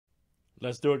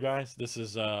Let's do it, guys. This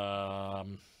is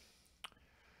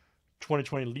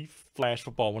 2020 Leaf Flash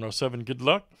Football 107. Good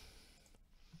luck.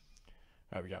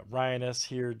 All right, we got Ryan S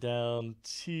here down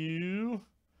to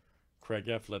Craig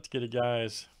F. Let's get it,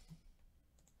 guys.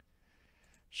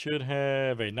 Should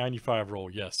have a 95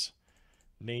 roll. Yes.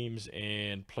 Names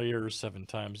and players 7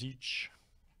 times each.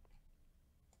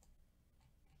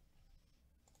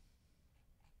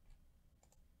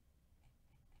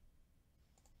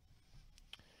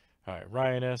 All right,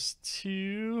 Ryan S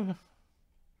to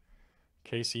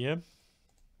KCM.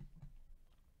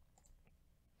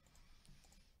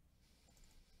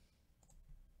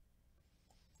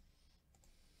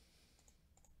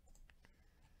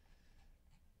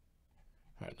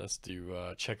 All right, let's do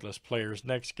checklist players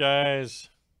next, guys.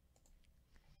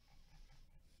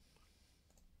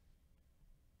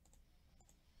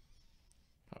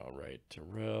 All right,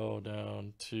 Terrell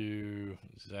down to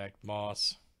Zach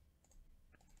Moss.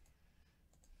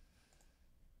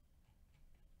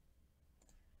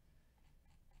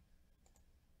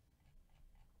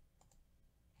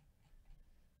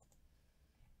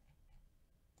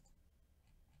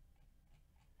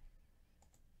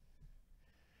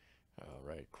 All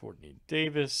right, Courtney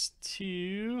Davis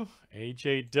to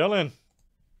AJ Dillon.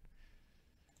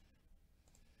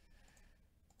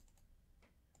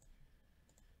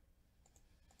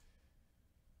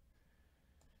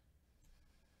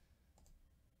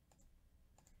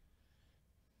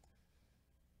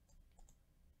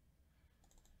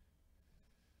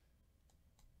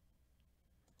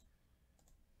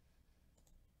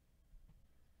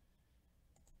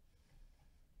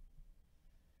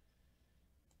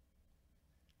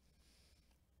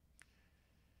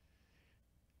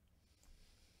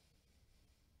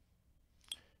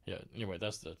 Yeah, anyway,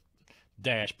 that's the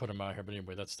dash put them out here, but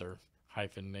anyway, that's their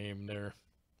hyphen name there.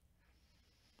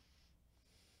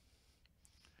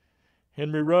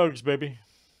 Henry Ruggs, baby.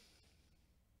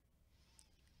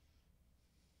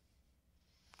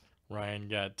 Ryan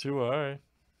got 2, all right.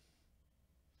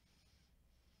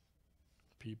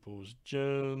 Peoples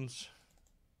Jones.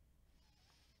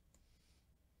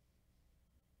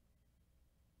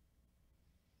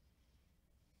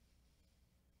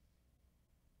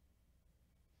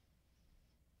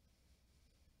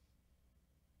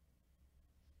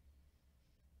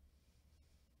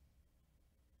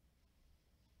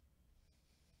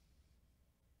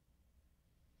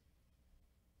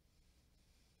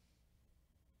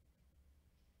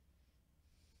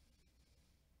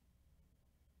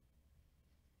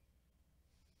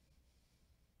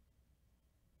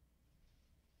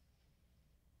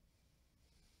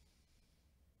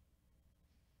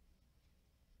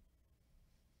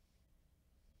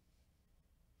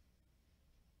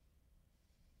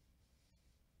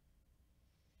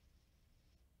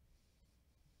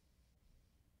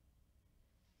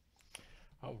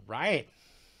 All right.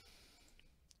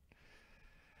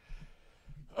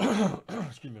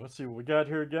 Excuse me. Let's see what we got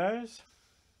here, guys.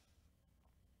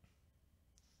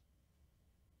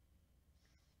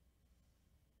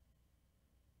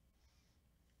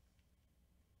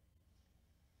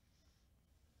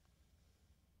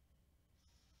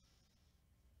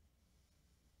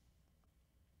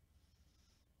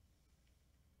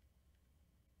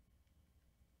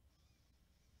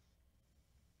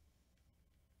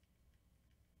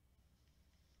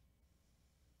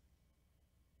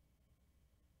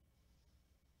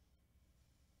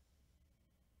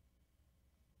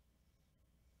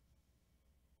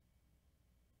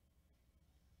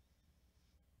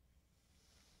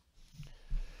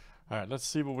 All right, let's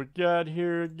see what we got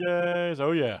here, guys.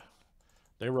 Oh, yeah.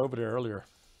 They were over there earlier.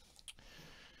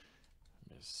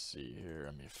 Let me see here.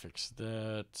 Let me fix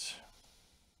that.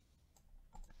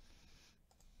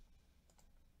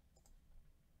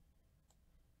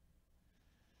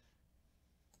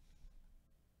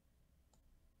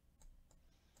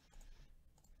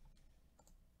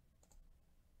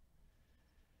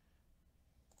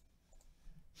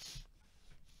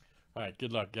 All right,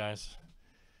 good luck, guys.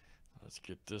 Let's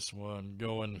get this one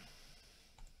going.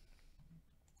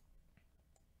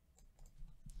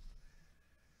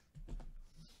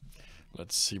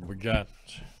 Let's see what we got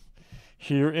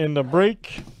here in the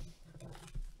break.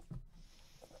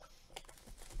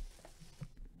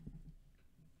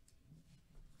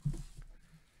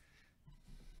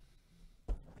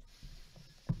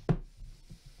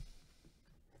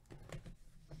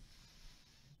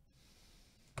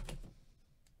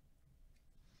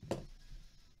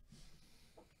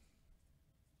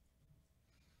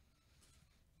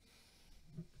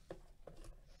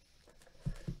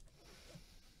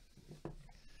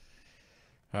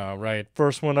 All right,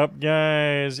 first one up,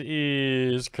 guys,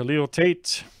 is Khalil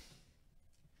Tate.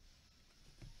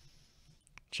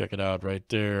 Check it out right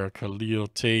there. Khalil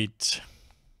Tate.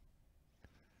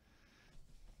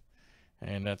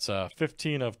 And that's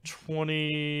 15 of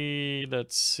 20.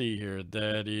 Let's see here.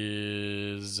 That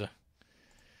is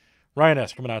Ryan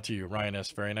S. coming out to you. Ryan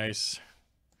S. Very nice.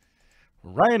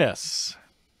 Ryan S.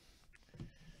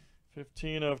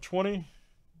 15 of 20.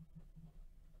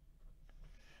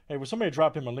 Hey, would somebody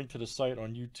drop him a link to the site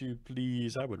on YouTube,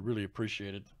 please? I would really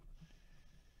appreciate it.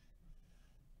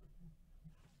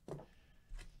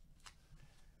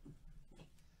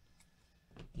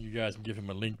 You guys can give him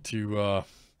a link to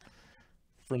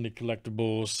Friendly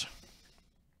Collectibles.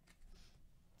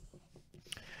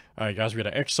 All right, guys, we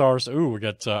got an XR. Ooh, we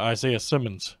got Isaiah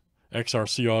Simmons,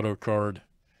 XRC auto card.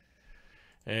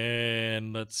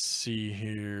 And let's see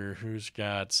here. Who's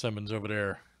got Simmons over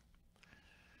there?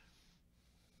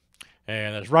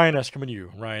 And there's Ryan S. coming to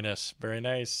you. Ryan S. Very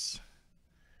nice.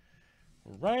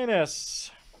 Ryan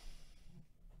S.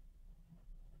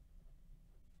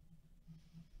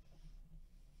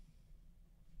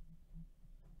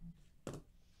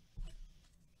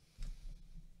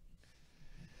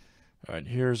 All right,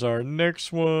 here's our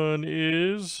next one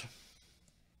is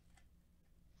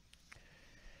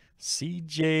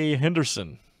C.J.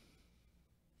 Henderson.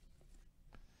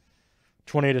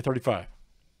 28 of 35.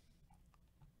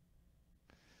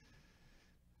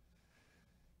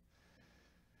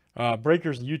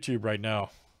 Breakers and YouTube right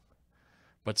now,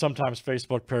 but sometimes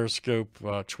Facebook, Periscope,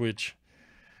 Twitch.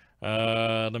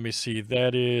 Let me see.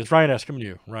 That is Ryan S. coming to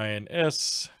you. Ryan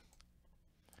S.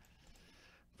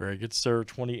 Very good, sir.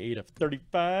 28 of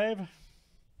 35.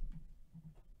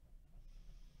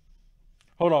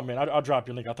 Hold on, man. I'll drop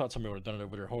you a link. I thought somebody would have done it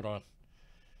over there. Hold on. As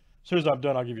soon as I'm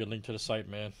done, I'll give you a link to the site,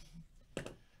 man.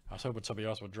 I was hoping somebody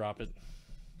else would drop it.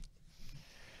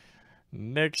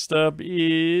 Next up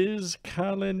is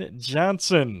Colin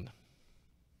Johnson.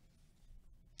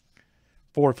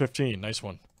 4/15. Nice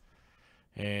one.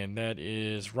 And that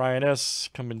is Ryan S.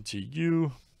 coming to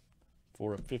you.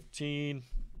 4/15.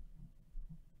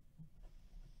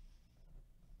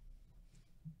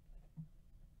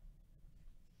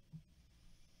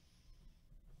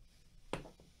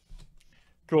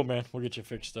 Cool, man. We'll get you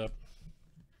fixed up.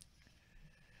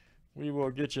 We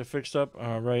will get you fixed up.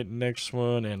 All right, next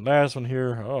one and last one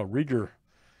here. Oh, Rieger.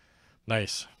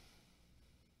 Nice.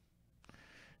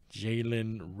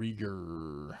 Jalen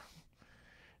Rieger.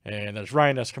 And there's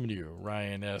Ryan S. coming to you.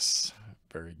 Ryan S.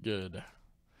 Very good.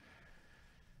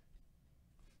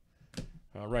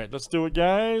 All right, let's do it,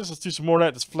 guys. Let's do some more of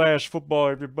that. This Flash Football,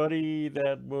 everybody.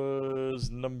 That was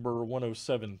number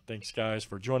 107. Thanks, guys,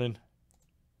 for joining.